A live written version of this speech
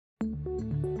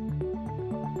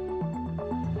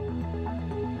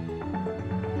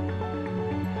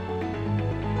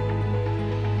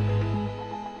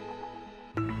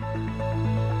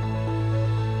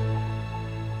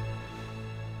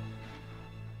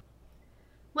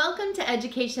Welcome to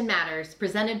Education Matters,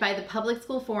 presented by the Public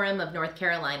School Forum of North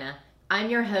Carolina. I'm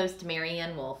your host,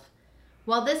 Marianne Wolf.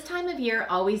 While this time of year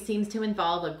always seems to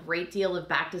involve a great deal of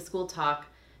back-to-school talk,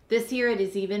 this year it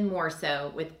is even more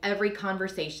so, with every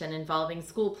conversation involving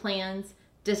school plans,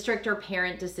 district or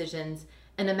parent decisions,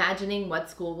 and imagining what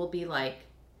school will be like.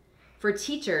 For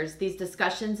teachers, these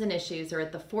discussions and issues are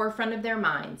at the forefront of their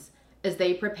minds as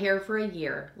they prepare for a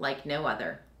year like no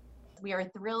other. We are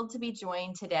thrilled to be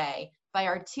joined today by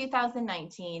our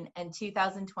 2019 and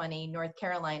 2020 North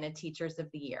Carolina Teachers of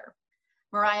the Year.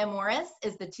 Mariah Morris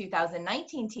is the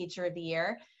 2019 Teacher of the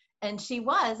Year, and she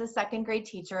was a second grade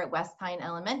teacher at West Pine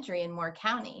Elementary in Moore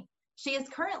County. She is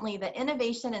currently the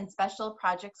Innovation and Special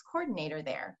Projects Coordinator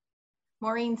there.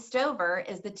 Maureen Stover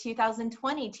is the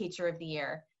 2020 Teacher of the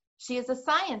Year. She is a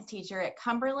science teacher at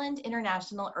Cumberland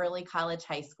International Early College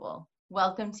High School.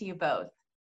 Welcome to you both.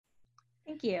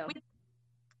 Thank you.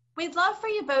 We'd love for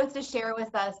you both to share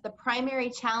with us the primary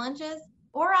challenges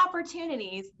or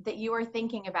opportunities that you are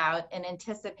thinking about in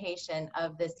anticipation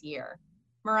of this year.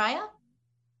 Mariah?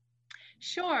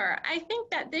 Sure. I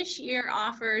think that this year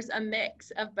offers a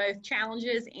mix of both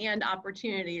challenges and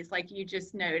opportunities, like you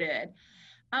just noted.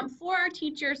 For our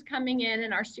teachers coming in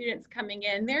and our students coming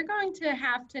in, they're going to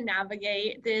have to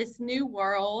navigate this new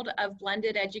world of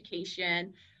blended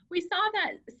education. We saw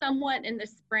that somewhat in the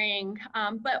spring,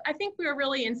 but I think we were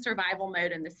really in survival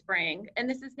mode in the spring, and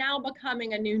this is now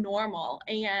becoming a new normal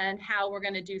and how we're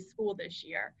going to do school this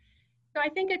year. So I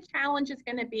think a challenge is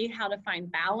going to be how to find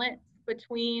balance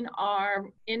between our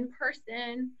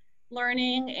in-person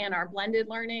learning and our blended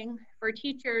learning. For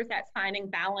teachers, that's finding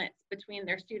balance between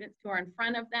their students who are in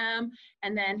front of them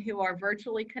and then who are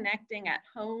virtually connecting at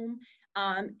home,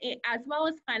 as well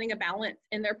as finding a balance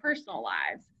in their personal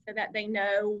lives, so that they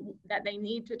know that they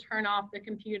need to turn off the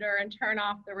computer and turn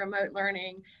off the remote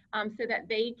learning so that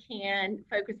they can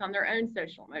focus on their own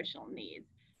social emotional needs.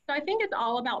 So I think it's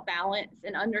all about balance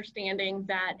and understanding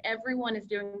that everyone is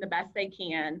doing the best they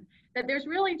can, that there's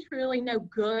really truly no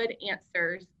good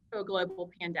answers to a global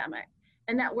pandemic,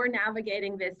 and that we're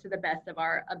navigating this to the best of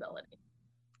our ability.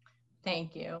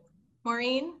 Thank you.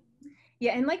 Maureen?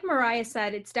 Yeah, and like Mariah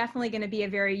said, it's definitely going to be a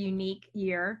very unique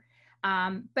year.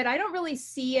 But I don't really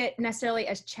see it necessarily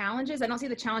as challenges. I don't see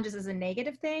the challenges as a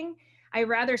negative thing. I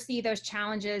rather see those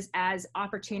challenges as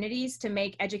opportunities to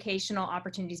make educational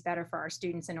opportunities better for our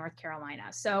students in North Carolina.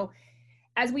 So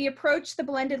as we approach the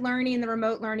blended learning and the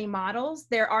remote learning models,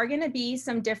 there are going to be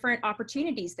some different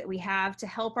opportunities that we have to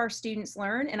help our students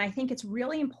learn. And I think it's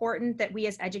really important that we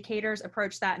as educators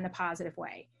approach that in a positive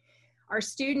way. Our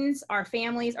students, our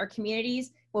families, our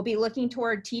communities will be looking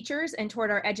toward teachers and toward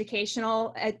our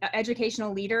educational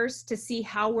leaders to see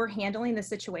how we're handling the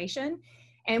situation.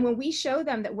 And when we show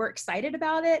them that we're excited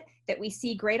about it, that we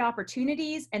see great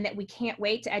opportunities, and that we can't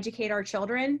wait to educate our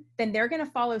children, then they're going to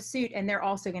follow suit, and they're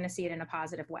also going to see it in a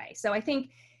positive way. So I think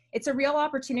it's a real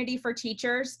opportunity for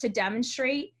teachers to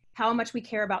demonstrate how much we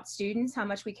care about students, how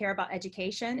much we care about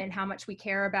education, and how much we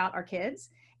care about our kids.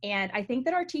 And I think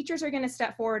that our teachers are going to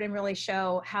step forward and really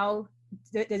show how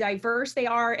the diverse they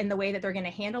are in the way that they're going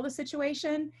to handle the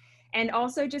situation, and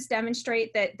also just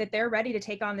demonstrate that they're ready to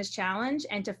take on this challenge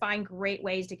and to find great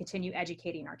ways to continue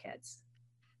educating our kids.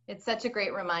 It's such a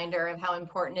great reminder of how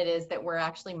important it is that we're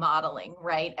actually modeling,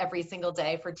 right, every single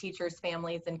day for teachers,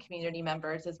 families, and community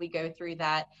members as we go through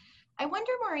that. I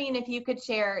wonder, Maureen, if you could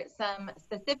share some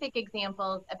specific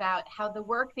examples about how the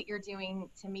work that you're doing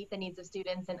to meet the needs of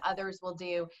students and others will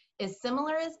do is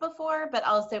similar as before, but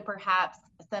also perhaps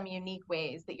some unique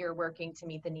ways that you're working to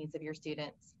meet the needs of your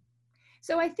students.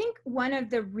 So I think one of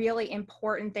the really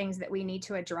important things that we need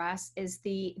to address is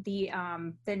the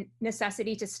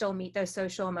necessity to still meet those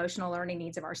social emotional learning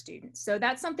needs of our students. So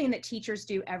that's something that teachers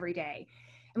do every day.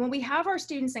 And when we have our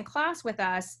students in class with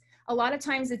us, a lot of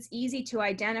times it's easy to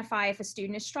identify if a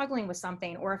student is struggling with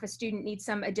something, or if a student needs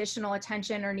some additional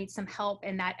attention or needs some help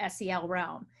in that SEL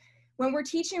realm. When we're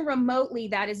teaching remotely,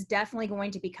 that is definitely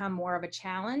going to become more of a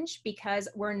challenge, because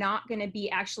we're not going to be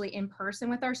actually in person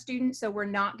with our students. So we're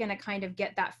not going to kind of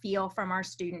get that feel from our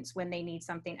students when they need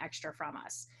something extra from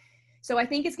us. So I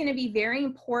think it's going to be very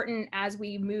important as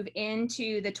we move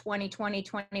into the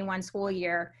 2020-21 school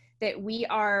year that we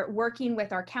are working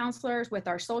with our counselors, with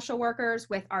our social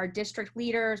workers, with our district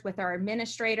leaders, with our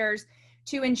administrators,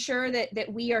 to ensure that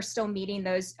we are still meeting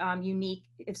those unique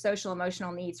social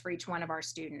emotional needs for each one of our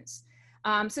students.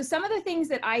 So some of the things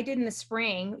that I did in the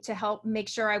spring to help make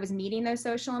sure I was meeting those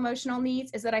social emotional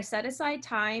needs is that I set aside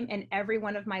time in every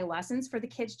one of my lessons for the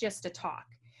kids just to talk.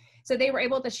 So they were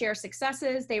able to share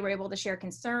successes, they were able to share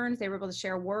concerns, they were able to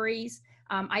share worries.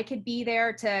 I could be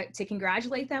there to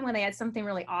congratulate them when they had something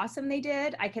really awesome they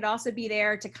did. I could also be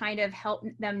there to kind of help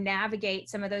them navigate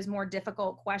some of those more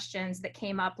difficult questions that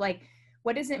came up, like,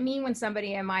 what does it mean when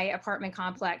somebody in my apartment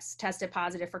complex tested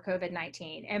positive for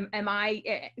COVID-19? Am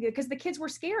I, because the kids were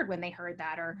scared when they heard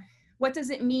that, or what does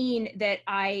it mean that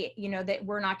that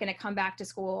we're not going to come back to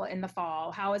school in the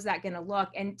fall? How is that going to look?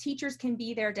 And teachers can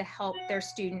be there to help their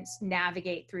students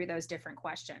navigate through those different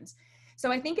questions.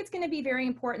 So I think it's going to be very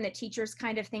important that teachers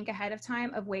kind of think ahead of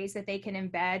time of ways that they can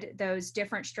embed those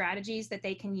different strategies that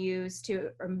they can use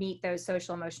to meet those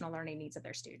social emotional learning needs of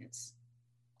their students.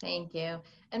 Thank you.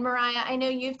 And Mariah, I know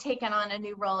you've taken on a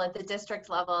new role at the district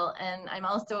level, and I'm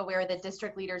also aware that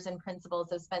district leaders and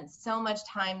principals have spent so much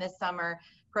time this summer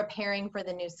preparing for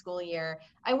the new school year.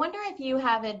 I wonder if you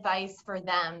have advice for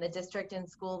them, the district and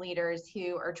school leaders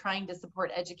who are trying to support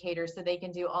educators so they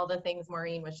can do all the things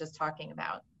Maureen was just talking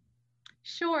about.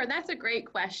 Sure, that's a great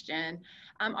question.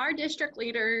 Our district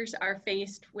leaders are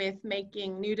faced with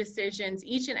making new decisions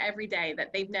each and every day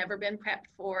that they've never been prepped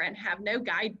for and have no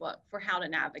guidebook for how to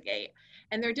navigate.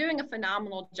 And they're doing a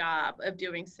phenomenal job of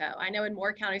doing so. I know in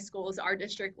Moore County Schools, our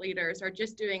district leaders are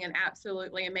just doing an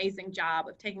absolutely amazing job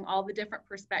of taking all the different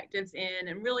perspectives in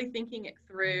and really thinking it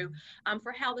through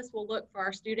for how this will look for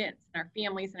our students and our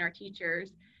families and our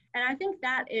teachers. And I think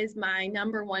that is my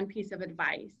number one piece of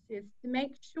advice, is to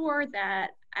make sure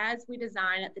that as we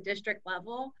design at the district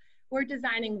level, we're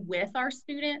designing with our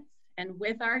students and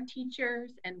with our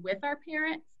teachers and with our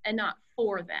parents and not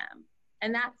for them.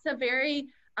 And that's a very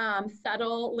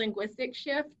subtle linguistic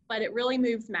shift, but it really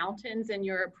moves mountains in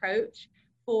your approach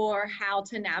for how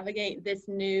to navigate this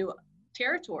new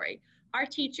territory. Our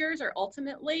teachers are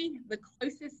ultimately the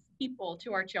closest people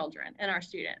to our children and our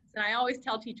students. And I always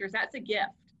tell teachers that's a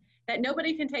gift that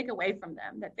nobody can take away from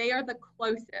them, that they are the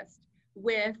closest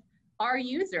with our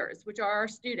users, which are our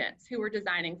students who we're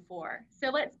designing for. So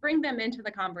let's bring them into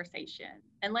the conversation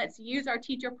and let's use our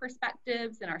teacher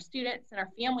perspectives and our students and our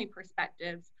family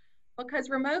perspectives, because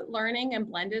remote learning and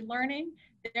blended learning,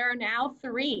 there are now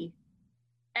 3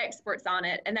 experts on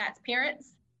it, and that's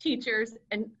parents, teachers,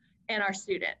 and our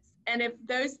students. And if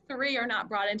those 3 are not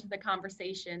brought into the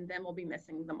conversation, then we'll be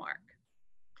missing the mark.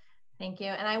 Thank you.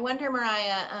 And I wonder,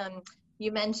 Mariah,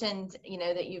 you mentioned,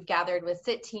 that you've gathered with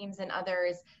SIT teams and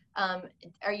others.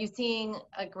 Are you seeing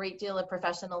a great deal of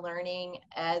professional learning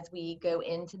as we go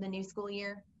into the new school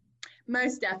year?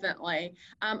 Most definitely.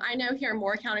 I know here in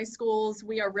Moore County Schools,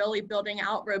 we are really building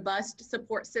out robust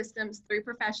support systems through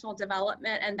professional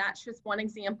development, and that's just one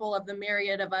example of the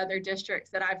myriad of other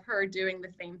districts that I've heard doing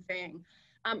the same thing.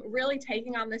 Really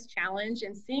taking on this challenge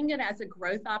and seeing it as a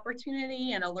growth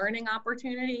opportunity and a learning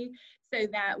opportunity so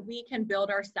that we can build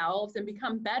ourselves and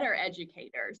become better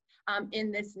educators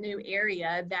in this new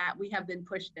area that we have been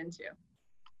pushed into.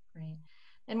 Great.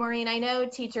 And Maureen, I know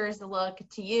teachers look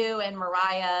to you and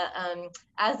Mariah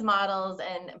as models,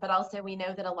 but also we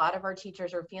know that a lot of our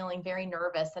teachers are feeling very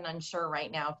nervous and unsure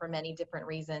right now for many different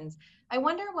reasons. I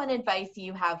wonder what advice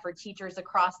you have for teachers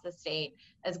across the state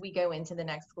as we go into the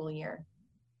next school year.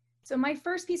 So my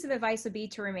first piece of advice would be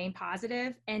to remain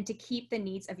positive and to keep the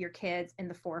needs of your kids in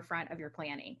the forefront of your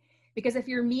planning. Because if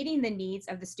you're meeting the needs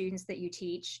of the students that you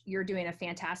teach, you're doing a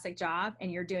fantastic job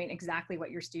and you're doing exactly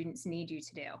what your students need you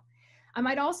to do. I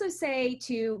might also say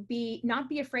to not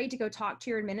be afraid to go talk to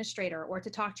your administrator or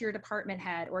to talk to your department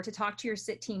head or to talk to your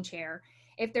SIT team chair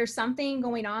if there's something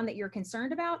going on that you're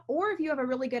concerned about, or if you have a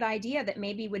really good idea that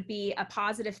maybe would be a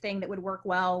positive thing that would work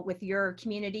well with your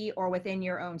community or within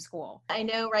your own school. I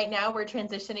know right now we're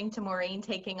transitioning to Maureen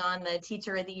taking on the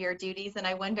Teacher of the Year duties, and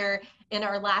I wonder in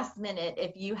our last minute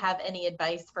if you have any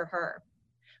advice for her.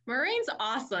 Maureen's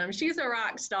awesome. She's a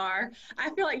rock star.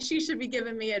 I feel like she should be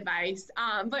giving me advice.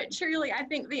 But truly, I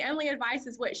think the only advice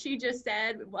is what she just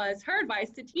said was her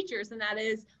advice to teachers, and that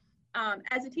is,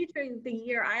 as a Teacher of the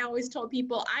Year, I always told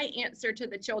people I answer to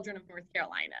the children of North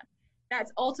Carolina.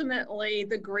 That's ultimately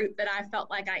the group that I felt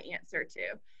like I answer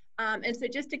to. And so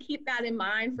just to keep that in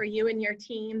mind for you and your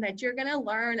team, that you're going to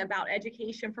learn about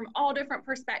education from all different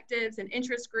perspectives and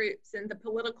interest groups and the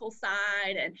political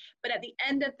side. But at the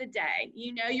end of the day,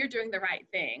 you're doing the right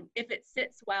thing if it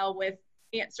sits well with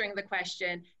answering the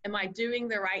question, am I doing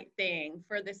the right thing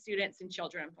for the students and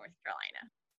children of North Carolina?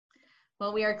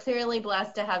 Well, we are clearly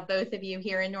blessed to have both of you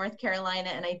here in North Carolina,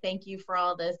 and I thank you for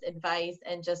all this advice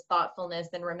and just thoughtfulness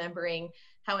and remembering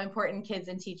how important kids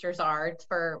and teachers are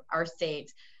for our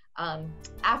state.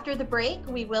 After the break,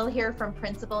 we will hear from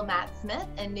Principal Matt Smith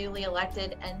and newly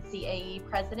elected NCAE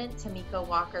President Tamika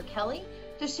Walker Kelly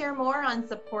to share more on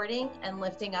supporting and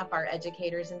lifting up our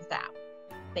educators and staff.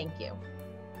 Thank you.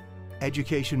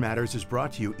 Education Matters is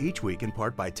brought to you each week in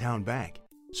part by Town Bank,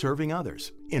 serving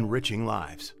others, enriching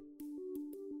lives.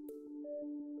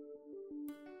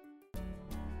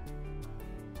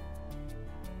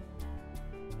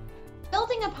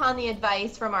 Building upon the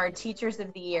advice from our Teachers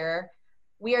of the Year,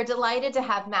 we are delighted to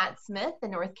have Matt Smith, the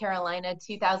North Carolina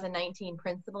 2019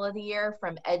 Principal of the Year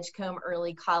from Edgecombe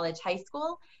Early College High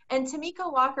School, and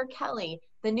Tamika Walker Kelly,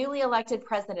 the newly elected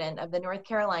President of the North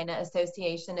Carolina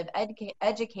Association of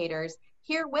Educators,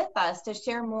 here with us to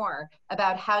share more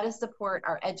about how to support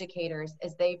our educators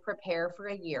as they prepare for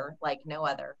a year like no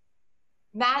other.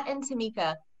 Matt and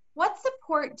Tamika, what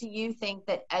support do you think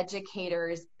that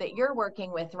educators that you're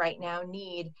working with right now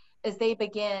need as they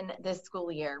begin this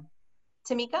school year?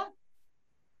 Tamika?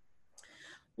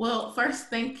 Well,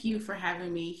 first, thank you for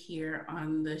having me here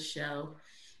on the show.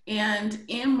 And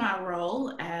in my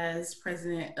role as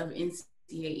president of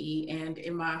NCAE and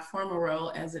in my former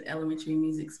role as an elementary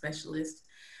music specialist,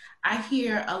 I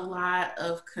hear a lot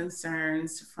of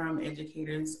concerns from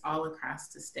educators all across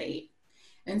the state.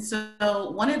 And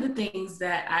so one of the things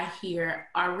that I hear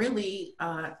are really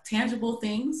tangible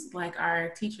things, like our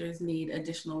teachers need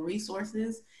additional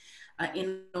resources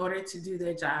in order to do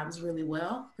their jobs really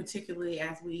well, particularly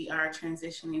as we are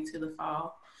transitioning to the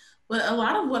fall. But a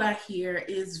lot of what I hear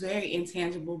is very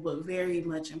intangible, but very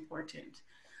much important.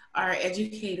 Our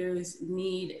educators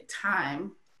need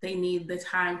time. They need the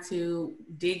time to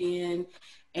dig in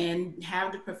and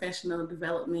have the professional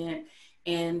development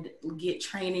and get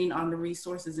training on the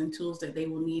resources and tools that they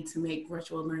will need to make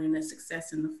virtual learning a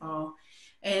success in the fall.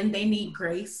 And they need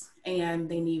grace and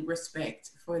they need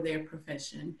respect for their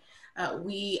profession.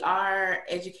 We are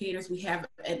educators, we have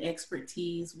an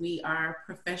expertise, we are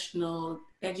professional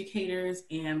educators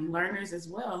and learners as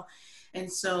well.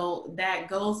 And so that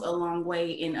goes a long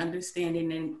way in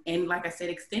understanding and like I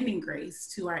said, extending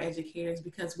grace to our educators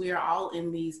because we are all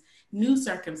in these new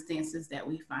circumstances that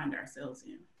we find ourselves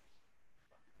in.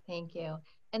 Thank you.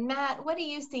 And Matt, what do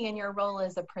you see in your role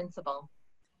as a principal?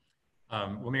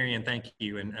 Well, Marianne, thank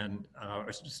you. And I'm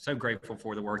just so grateful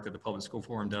for the work that the Public School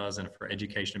Forum does and for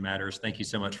Education Matters. Thank you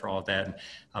so much for all of that.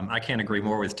 And I can't agree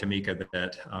more with Tamika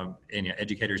that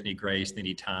educators need grace, they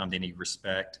need time, they need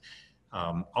respect.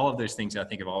 All of those things I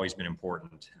think have always been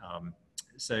important.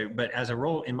 But as a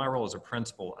role, in my role as a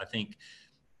principal, I think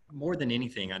more than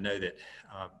anything, I know that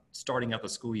starting out the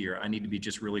school year, I need to be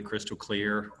just really crystal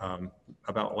clear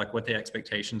about like what the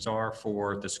expectations are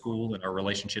for the school and our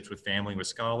relationships with family, with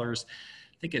scholars.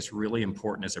 I think it's really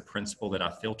important as a principal that I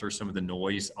filter some of the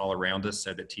noise all around us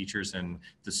so that teachers and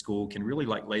the school can really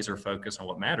like laser focus on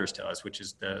what matters to us, which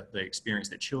is the experience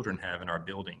that children have in our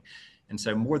building. And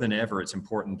so more than ever, it's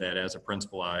important that as a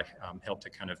principal, I help to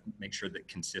kind of make sure that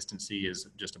consistency is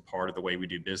just a part of the way we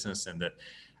do business and that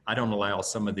I don't allow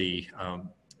some of the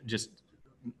just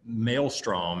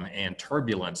maelstrom and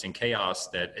turbulence and chaos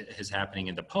that is happening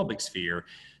in the public sphere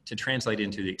to translate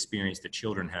into the experience that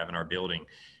children have in our building.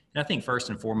 And I think first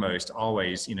and foremost,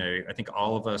 always, I think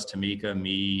all of us, Tamika,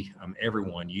 me,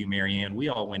 everyone, you, Marianne, we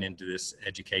all went into this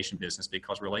education business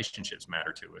because relationships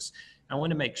matter to us. I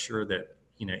want to make sure that,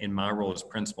 in my role as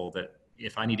principal, that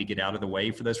if I need to get out of the way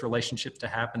for those relationships to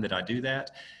happen, that I do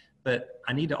that. But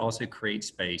I need to also create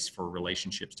space for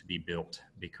relationships to be built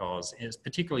because it's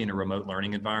particularly in a remote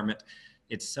learning environment,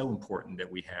 it's so important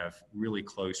that we have really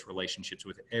close relationships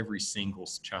with every single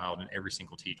child and every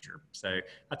single teacher. So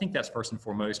I think that's first and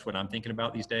foremost what I'm thinking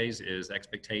about these days is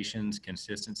expectations,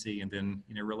 consistency, and then,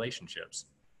 relationships.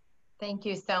 Thank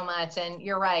you so much. And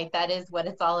you're right, that is what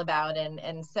it's all about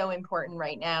and so important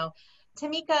right now.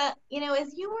 Tamika,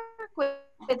 as you work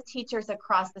with teachers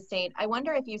across the state, I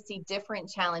wonder if you see different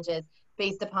challenges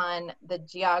based upon the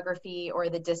geography or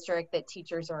the district that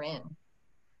teachers are in.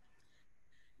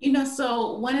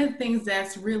 So one of the things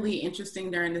that's really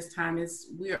interesting during this time is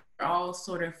we're all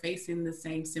sort of facing the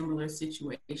same similar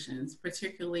situations,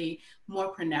 particularly more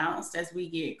pronounced as we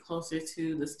get closer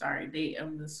to the start date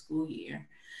of the school year.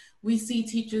 We see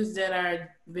teachers that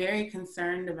are very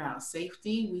concerned about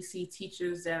safety. We see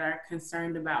teachers that are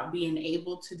concerned about being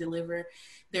able to deliver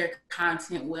their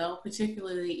content well,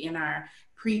 particularly in our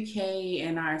pre-K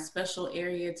and our special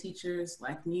area teachers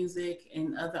like music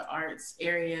and other arts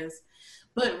areas.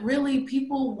 But really,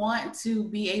 people want to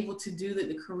be able to do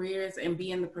the careers and be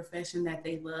in the profession that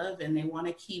they love, and they want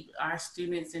to keep our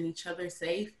students and each other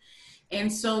safe. And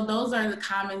so those are the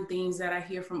common themes that I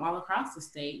hear from all across the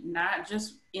state, not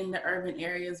just in the urban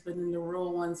areas, but in the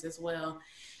rural ones as well.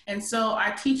 And so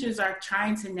our teachers are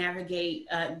trying to navigate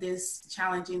this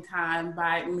challenging time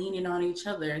by leaning on each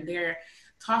other. They're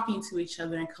talking to each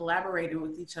other and collaborating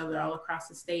with each other all across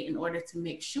the state in order to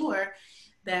make sure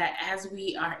that as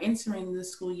we are entering the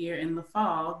school year in the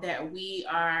fall, that we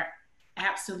are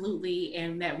absolutely,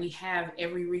 and that we have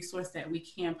every resource that we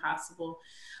can possible.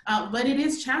 But it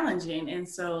is challenging. And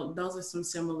so those are some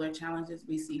similar challenges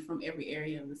we see from every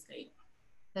area of the state.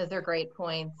 Those are great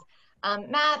points.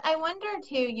 Matt, I wonder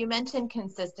too, you mentioned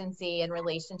consistency and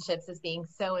relationships as being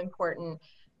so important.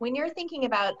 When you're thinking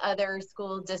about other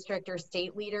school district or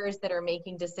state leaders that are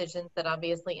making decisions that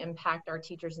obviously impact our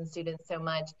teachers and students so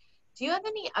much, do you have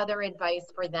any other advice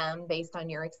for them based on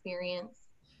your experience?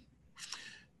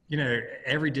 You know,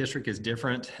 every district is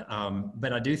different,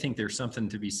 but I do think there's something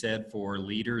to be said for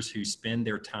leaders who spend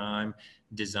their time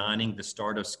designing the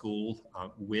start of school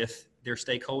with their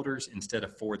stakeholders instead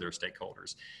of for their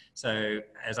stakeholders. So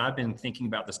as I've been thinking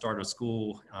about the start of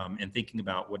school and thinking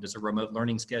about what does a remote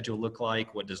learning schedule look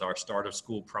like, what does our start of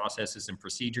school processes and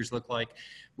procedures look like,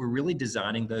 we're really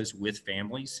designing those with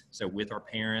families, so with our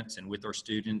parents and with our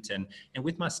students and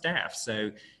with my staff. So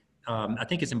I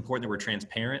think it's important that we're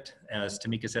transparent. As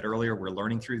Tamika said earlier, we're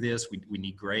learning through this. We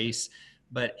need grace.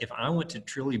 But if I want to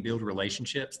truly build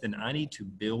relationships, then I need to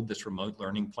build this remote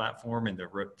learning platform and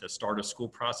the start of school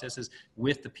processes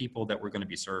with the people that we're going to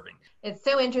be serving. It's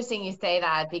so interesting you say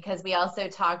that, because we also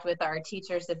talked with our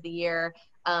teachers of the year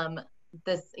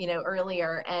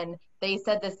earlier, and they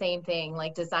said the same thing,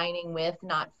 like designing with,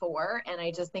 not for. And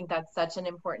I just think that's such an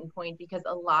important point, because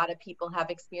a lot of people have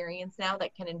experience now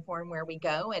that can inform where we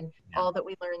go, and all that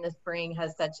we learn this spring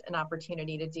has such an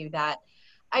opportunity to do that.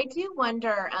 I do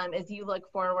wonder, as you look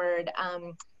forward,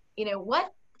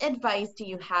 what advice do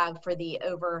you have for the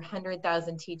over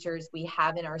 100,000 teachers we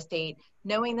have in our state,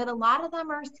 knowing that a lot of them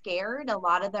are scared, a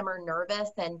lot of them are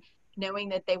nervous, and knowing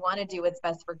that they want to do what's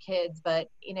best for kids, but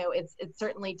it's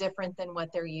certainly different than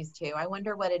what they're used to. I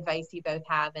wonder what advice you both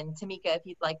have. And Tamika, if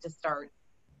you'd like to start.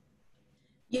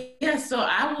 Yeah, so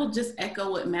I will just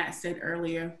echo what Matt said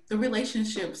earlier. The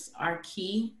relationships are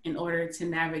key in order to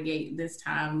navigate this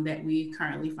time that we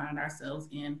currently find ourselves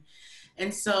in.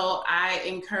 And so I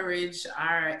encourage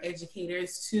our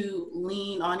educators to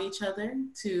lean on each other,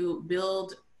 to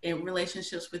build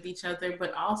relationships with each other,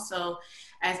 but also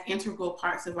as integral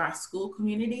parts of our school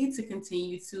community to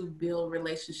continue to build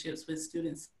relationships with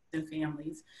students and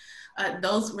families.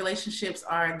 Those relationships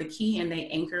are the key, and they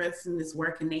anchor us in this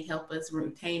work, and they help us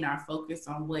retain our focus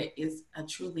on what is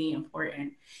truly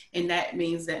important. And that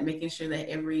means that making sure that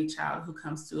every child who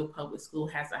comes to a public school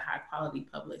has a high quality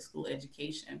public school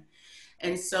education.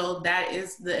 And so that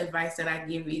is the advice that I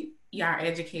give our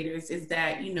educators, is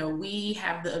that, we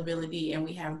have the ability and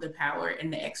we have the power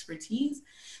and the expertise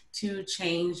to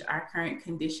change our current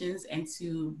conditions and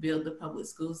to build the public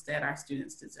schools that our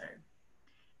students deserve.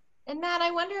 And Matt, I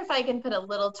wonder if I can put a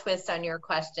little twist on your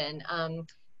question.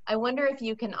 I wonder if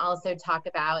you can also talk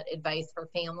about advice for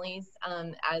families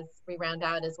as we round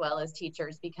out, as well as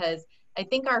teachers, because I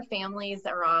think our families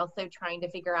are also trying to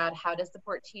figure out how to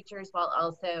support teachers while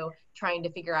also trying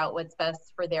to figure out what's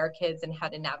best for their kids and how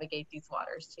to navigate these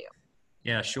waters too.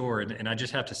 Yeah, sure. And I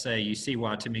just have to say, you see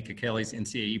why Tamika Kelly's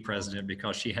NCAE president,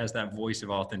 because she has that voice of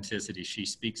authenticity. She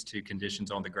speaks to conditions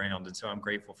on the ground. And so I'm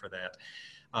grateful for that.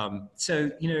 I'm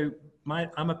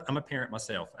a parent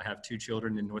myself. I have two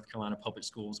children in North Carolina public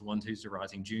schools, one who's a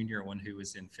rising junior, one who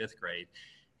is in 5th grade.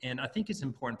 And I think it's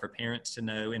important for parents to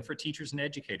know, and for teachers and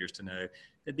educators to know,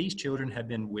 that these children have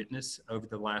been witness over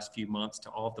the last few months to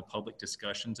all of the public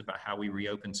discussions about how we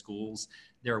reopen schools.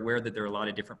 They're aware that there are a lot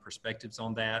of different perspectives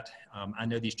on that. I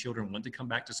know these children want to come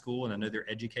back to school, and I know their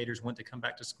educators want to come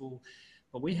back to school.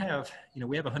 But we have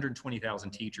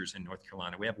 120,000 teachers in North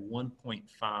Carolina. We have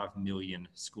 1.5 million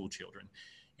school children.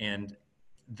 And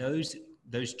those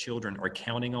children are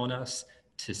counting on us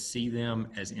to see them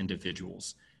as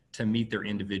individuals, to meet their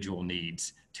individual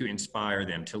needs, to inspire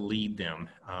them, to lead them,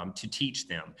 to teach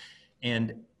them.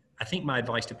 And I think my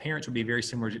advice to parents would be very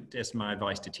similar to my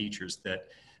advice to teachers, that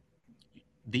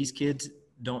these kids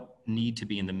don't need to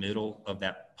be in the middle of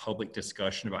that public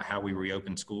discussion about how we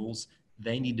reopen schools.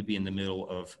 They need to be in the middle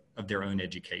of their own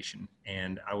education.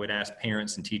 And I would ask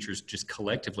parents and teachers just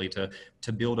collectively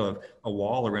to build a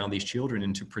wall around these children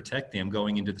and to protect them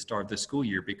going into the start of the school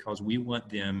year, because we want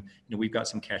them, we've got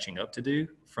some catching up to do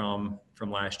from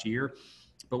last year,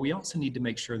 but we also need to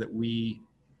make sure that we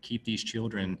keep these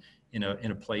children in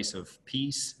a place of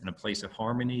peace, in a place of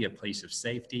harmony, a place of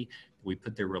safety. We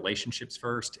put their relationships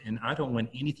first. And I don't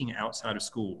want anything outside of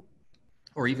school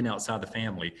or even outside the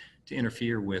family to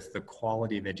interfere with the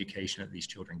quality of education that these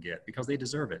children get, because they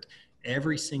deserve it.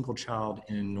 Every single child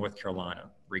in North Carolina,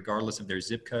 regardless of their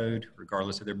zip code,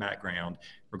 regardless of their background,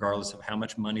 regardless of how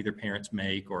much money their parents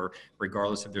make, or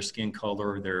regardless of their skin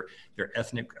color, their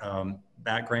ethnic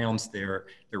backgrounds, their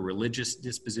religious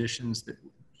dispositions,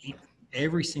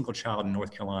 every single child in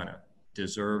North Carolina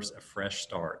deserves a fresh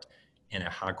start and a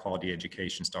high quality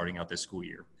education starting out this school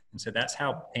year. And so that's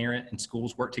how parent and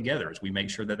schools work together, as we make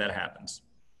sure that that happens.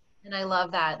 And I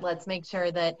love that. Let's make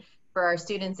sure that for our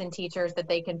students and teachers that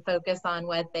they can focus on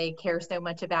what they care so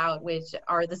much about, which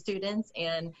are the students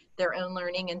and their own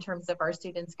learning in terms of our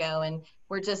students go. And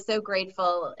we're just so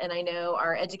grateful. And I know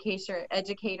our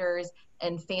educators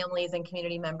and families and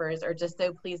community members are just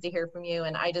so pleased to hear from you.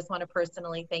 And I just want to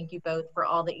personally thank you both for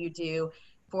all that you do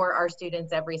for our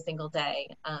students every single day.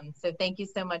 So thank you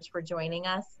so much for joining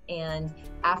us. And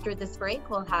after this break,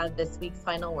 we'll have this week's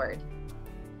final word.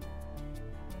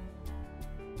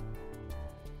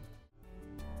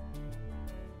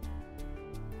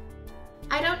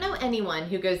 I don't know anyone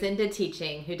who goes into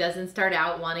teaching who doesn't start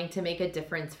out wanting to make a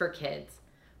difference for kids.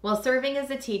 While serving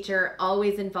as a teacher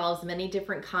always involves many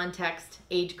different contexts,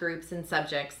 age groups, and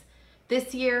subjects,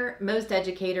 this year, most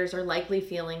educators are likely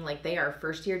feeling like they are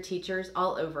first-year teachers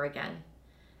all over again.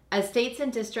 As states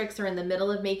and districts are in the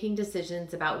middle of making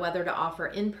decisions about whether to offer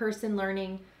in-person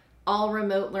learning, all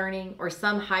remote learning, or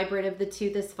some hybrid of the two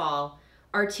this fall,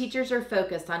 our teachers are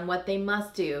focused on what they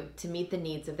must do to meet the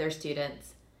needs of their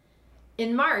students.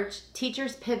 In March,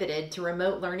 teachers pivoted to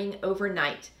remote learning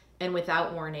overnight and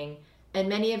without warning, and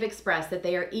many have expressed that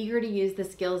they are eager to use the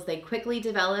skills they quickly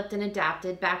developed and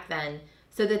adapted back then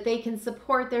so that they can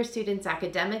support their students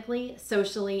academically,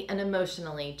 socially, and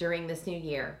emotionally during this new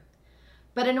year.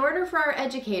 But in order for our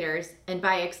educators, and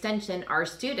by extension our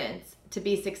students, to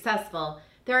be successful,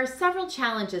 there are several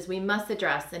challenges we must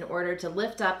address in order to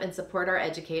lift up and support our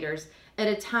educators at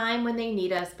a time when they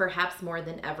need us perhaps more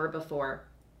than ever before.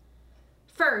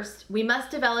 First, we must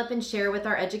develop and share with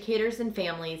our educators and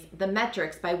families the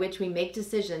metrics by which we make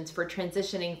decisions for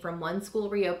transitioning from one school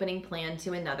reopening plan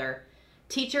to another.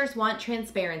 Teachers want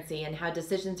transparency in how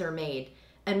decisions are made,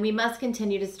 and we must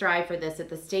continue to strive for this at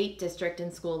the state, district,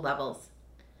 and school levels.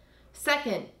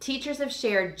 Second, teachers have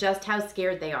shared just how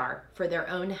scared they are for their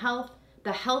own health,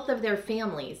 the health of their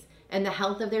families, and the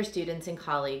health of their students and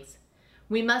colleagues.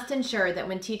 We must ensure that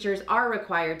when teachers are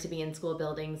required to be in school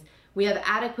buildings, we have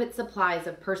adequate supplies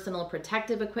of personal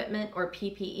protective equipment, or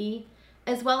PPE,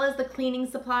 as well as the cleaning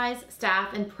supplies,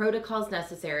 staff, and protocols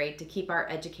necessary to keep our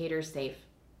educators safe.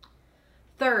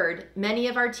 Third, many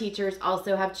of our teachers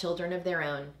also have children of their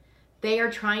own. They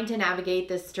are trying to navigate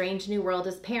this strange new world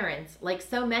as parents, like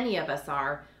so many of us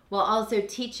are, while also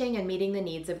teaching and meeting the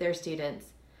needs of their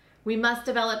students. We must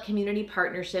develop community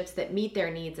partnerships that meet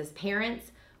their needs as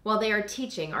parents while they are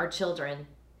teaching our children.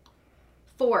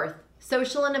 Fourth,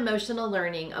 social and emotional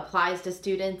learning applies to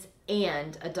students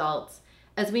and adults.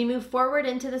 As we move forward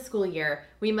into the school year,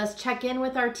 we must check in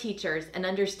with our teachers and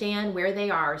understand where they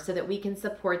are so that we can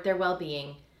support their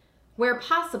well-being. Where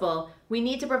possible, we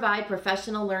need to provide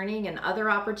professional learning and other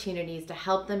opportunities to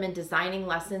help them in designing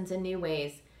lessons in new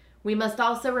ways. We must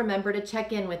also remember to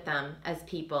check in with them as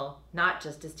people, not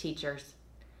just as teachers.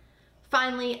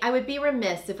 Finally, I would be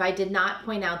remiss if I did not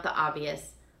point out the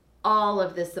obvious. All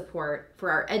of this support for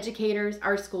our educators,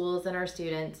 our schools, and our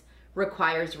students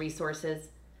requires resources.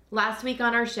 Last week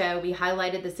on our show, we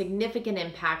highlighted the significant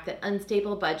impact that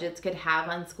unstable budgets could have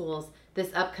on schools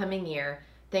this upcoming year,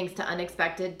 thanks to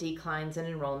unexpected declines in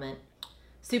enrollment.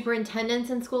 Superintendents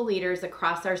and school leaders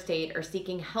across our state are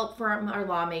seeking help from our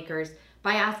lawmakers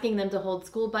by asking them to hold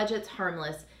school budgets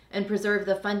harmless and preserve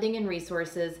the funding and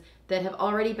resources that have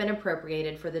already been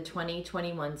appropriated for the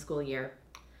 2021 school year.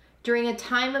 During a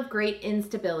time of great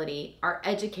instability, our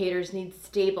educators need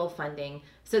stable funding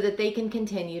so that they can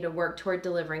continue to work toward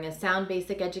delivering a sound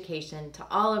basic education to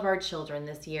all of our children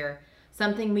this year,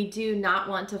 something we do not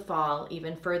want to fall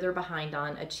even further behind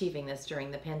on achieving this during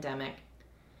the pandemic.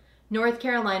 North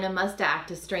Carolina must act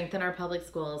to strengthen our public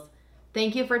schools.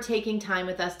 Thank you for taking time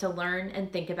with us to learn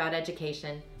and think about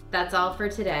education. That's all for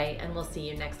today, and we'll see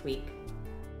you next week.